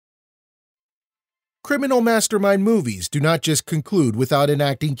Criminal mastermind movies do not just conclude without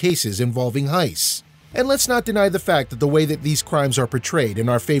enacting cases involving heists. And let's not deny the fact that the way that these crimes are portrayed in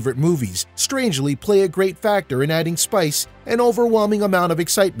our favorite movies strangely play a great factor in adding spice and overwhelming amount of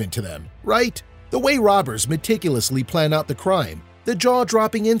excitement to them, right? The way robbers meticulously plan out the crime, the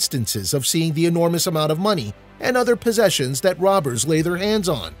jaw-dropping instances of seeing the enormous amount of money and other possessions that robbers lay their hands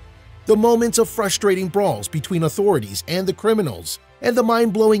on, the moments of frustrating brawls between authorities and the criminals, and the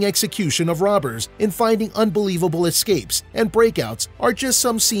mind-blowing execution of robbers in finding unbelievable escapes and breakouts are just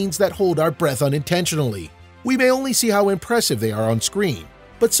some scenes that hold our breath unintentionally. We may only see how impressive they are on screen,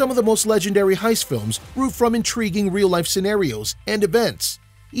 but some of the most legendary heist films root from intriguing real-life scenarios and events,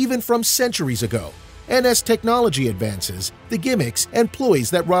 even from centuries ago. And as technology advances, the gimmicks and ploys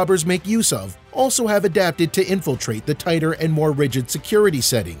that robbers make use of also have adapted to infiltrate the tighter and more rigid security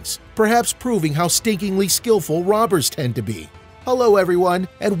settings, perhaps proving how stinkingly skillful robbers tend to be. Hello everyone,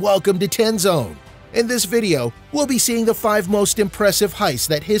 and welcome to 10 Zone. In this video, we'll be seeing the 5 most impressive heists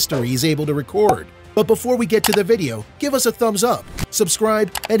that history is able to record. But before we get to the video, give us a thumbs up,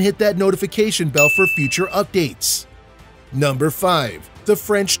 subscribe, and hit that notification bell for future updates. Number 5. The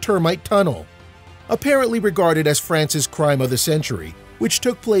French Termite Tunnel. Apparently regarded as France's crime of the century, which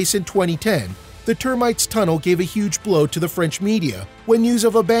took place in 2010, the Termites Tunnel gave a huge blow to the French media when news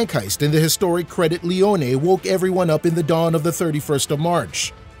of a bank heist in the historic Credit Lyonnais woke everyone up in the dawn of the 31st of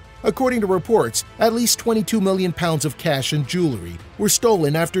March. According to reports, at least 22 million pounds of cash and jewelry were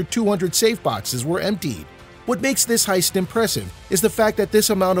stolen after 200 safe boxes were emptied. What makes this heist impressive is the fact that this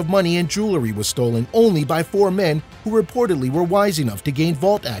amount of money and jewelry was stolen only by 4 men who reportedly were wise enough to gain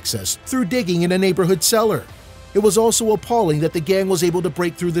vault access through digging in a neighborhood cellar. It was also appalling that the gang was able to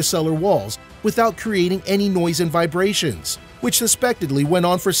break through the cellar walls without creating any noise and vibrations, which suspectedly went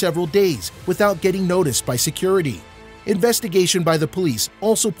on for several days without getting noticed by security. Investigation by the police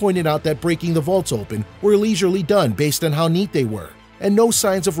also pointed out that breaking the vaults open were leisurely done based on how neat they were, and no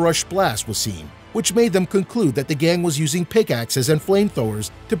signs of rushed blast was seen, which made them conclude that the gang was using pickaxes and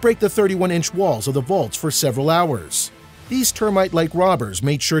flamethrowers to break the 31-inch walls of the vaults for several hours. These termite-like robbers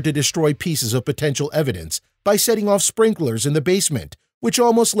made sure to destroy pieces of potential evidence by setting off sprinklers in the basement, which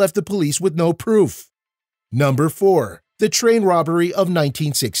almost left the police with no proof. Number 4. The Train Robbery of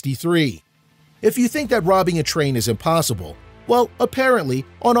 1963. If you think that robbing a train is impossible, well, apparently,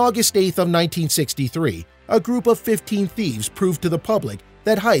 on August 8th of 1963, a group of 15 thieves proved to the public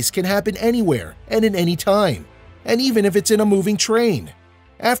that heists can happen anywhere and in any time, and even if it's in a moving train.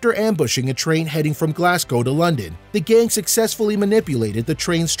 After ambushing a train heading from Glasgow to London, the gang successfully manipulated the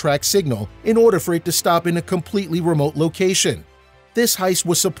train's track signal in order for it to stop in a completely remote location. This heist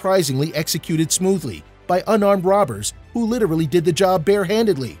was surprisingly executed smoothly by unarmed robbers who literally did the job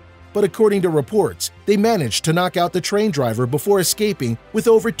barehandedly. But according to reports, they managed to knock out the train driver before escaping with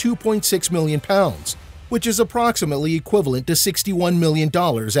over 2.6 million pounds, which is approximately equivalent to $61 million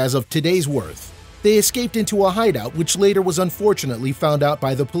as of today's worth. They escaped into a hideout which later was unfortunately found out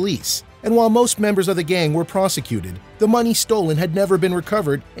by the police, and while most members of the gang were prosecuted, the money stolen had never been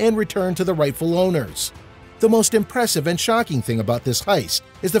recovered and returned to the rightful owners. The most impressive and shocking thing about this heist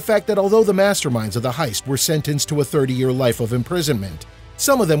is the fact that although the masterminds of the heist were sentenced to a 30-year life of imprisonment,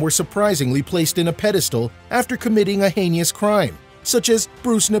 some of them were surprisingly placed in a pedestal after committing a heinous crime, such as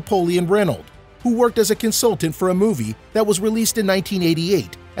Bruce Napoleon Reynolds, who worked as a consultant for a movie that was released in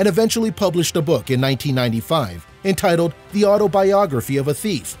 1988 and eventually published a book in 1995 entitled The Autobiography of a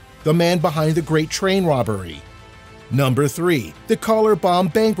Thief, the Man Behind the Great Train Robbery. Number 3. The Collar Bomb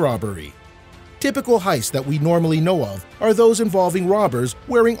Bank Robbery. Typical heists that we normally know of are those involving robbers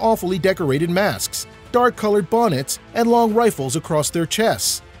wearing awfully decorated masks, dark-colored bonnets, and long rifles across their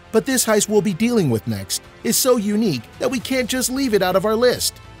chests. But this heist we'll be dealing with next is so unique that we can't just leave it out of our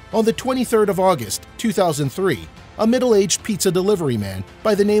list. On the 23rd of August, 2003, a middle-aged pizza delivery man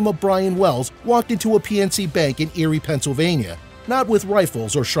by the name of Brian Wells walked into a PNC bank in Erie, Pennsylvania, not with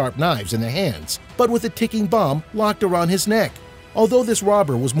rifles or sharp knives in the hands, but with a ticking bomb locked around his neck. Although this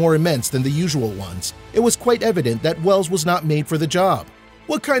robber was more immense than the usual ones, it was quite evident that Wells was not made for the job.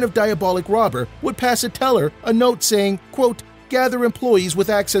 What kind of diabolic robber would pass a teller a note saying, quote, "Gather employees with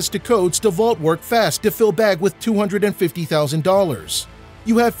access to codes to vault work fast to fill bag with $250,000.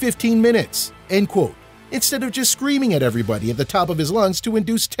 You have 15 minutes," end quote, instead of just screaming at everybody at the top of his lungs to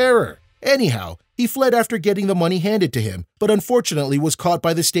induce terror. Anyhow, he fled after getting the money handed to him, but unfortunately was caught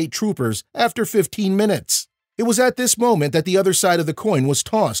by the state troopers after 15 minutes. It was at this moment that the other side of the coin was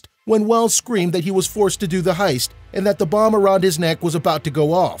tossed, when Wells screamed that he was forced to do the heist and that the bomb around his neck was about to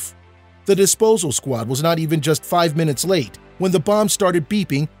go off. The disposal squad was not even just 5 minutes late when the bomb started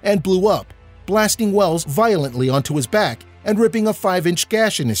beeping and blew up, blasting Wells violently onto his back and ripping a 5-inch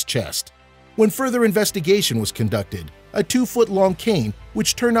gash in his chest. When further investigation was conducted, a 2-foot-long cane,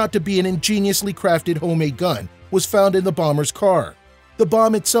 which turned out to be an ingeniously crafted homemade gun, was found in the bomber's car. The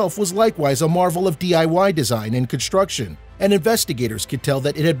bomb itself was likewise a marvel of DIY design and construction, and investigators could tell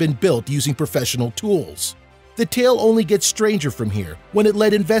that it had been built using professional tools. The tale only gets stranger from here when it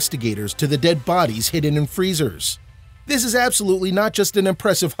led investigators to the dead bodies hidden in freezers. This is absolutely not just an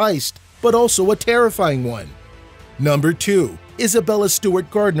impressive heist, but also a terrifying one. Number 2. Isabella Stewart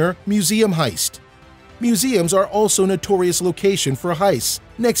Gardner Museum Heist. Museums are also a notorious location for heists,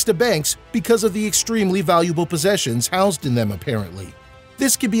 next to banks, because of the extremely valuable possessions housed in them apparently.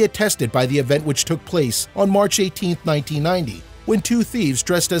 This can be attested by the event which took place on March 18, 1990, when 2 thieves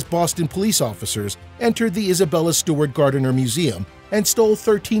dressed as Boston police officers entered the Isabella Stewart Gardner Museum and stole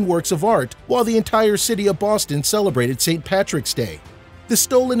 13 works of art while the entire city of Boston celebrated St. Patrick's Day. The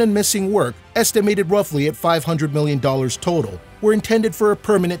stolen and missing work, estimated roughly at $500 million total, were intended for a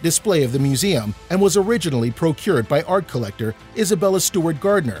permanent display of the museum and was originally procured by art collector Isabella Stewart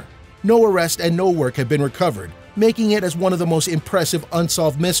Gardner. No arrest and no work have been recovered, making it as one of the most impressive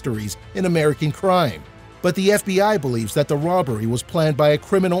unsolved mysteries in American crime. But the FBI believes that the robbery was planned by a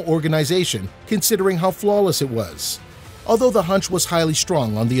criminal organization, considering how flawless it was. Although the hunch was highly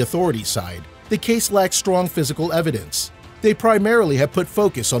strong on the authorities' side, the case lacks strong physical evidence. They primarily have put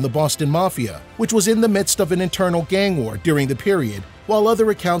focus on the Boston Mafia, which was in the midst of an internal gang war during the period, while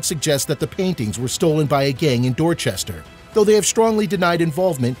other accounts suggest that the paintings were stolen by a gang in Dorchester, though they have strongly denied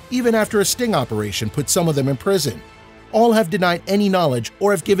involvement even after a sting operation put some of them in prison. All have denied any knowledge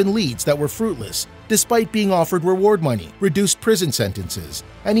or have given leads that were fruitless, despite being offered reward money, reduced prison sentences,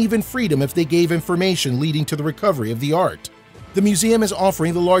 and even freedom if they gave information leading to the recovery of the art. The museum is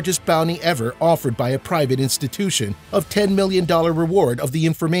offering the largest bounty ever offered by a private institution of $10 million reward of the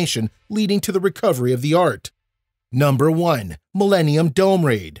information leading to the recovery of the art. Number 1. Millennium Dome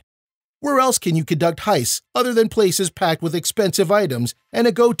Raid. Where else can you conduct heists other than places packed with expensive items and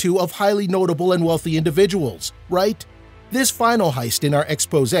a go-to of highly notable and wealthy individuals, right? This final heist in our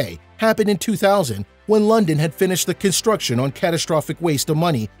expose happened in 2000 when London had finished the construction on catastrophic waste of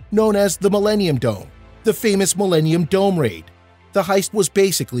money known as the Millennium Dome, the famous Millennium Dome Raid. The heist was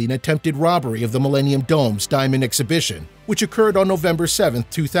basically an attempted robbery of the Millennium Dome's diamond exhibition, which occurred on November 7,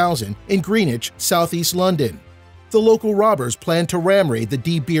 2000 in Greenwich, southeast London. The local robbers planned to ram raid the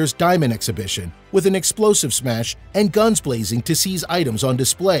De Beers diamond exhibition with an explosive smash and guns blazing to seize items on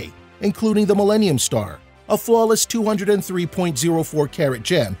display, including the Millennium Star, a flawless 203.04 carat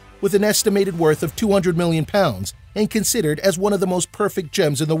gem with an estimated worth of £200 million and considered as one of the most perfect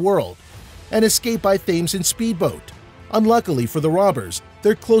gems in the world, an escape by Thames in speedboat. Unluckily for the robbers,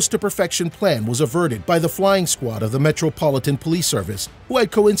 their close-to-perfection plan was averted by the flying squad of the Metropolitan Police Service, who had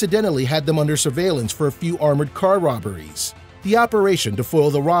coincidentally had them under surveillance for a few armored car robberies. The operation to foil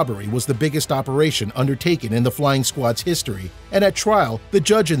the robbery was the biggest operation undertaken in the flying squad's history, and at trial, the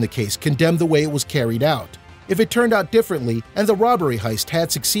judge in the case condemned the way it was carried out. If it turned out differently and the robbery heist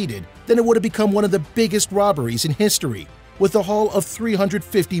had succeeded, then it would have become one of the biggest robberies in history, with a haul of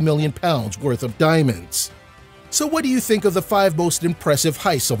 £350 million worth of diamonds. So what do you think of the 5 most impressive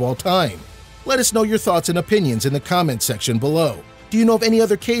heists of all time? Let us know your thoughts and opinions in the comments section below. Do you know of any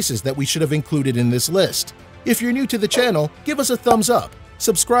other cases that we should have included in this list? If you're new to the channel, give us a thumbs up,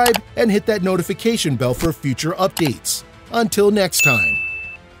 subscribe, and hit that notification bell for future updates. Until next time.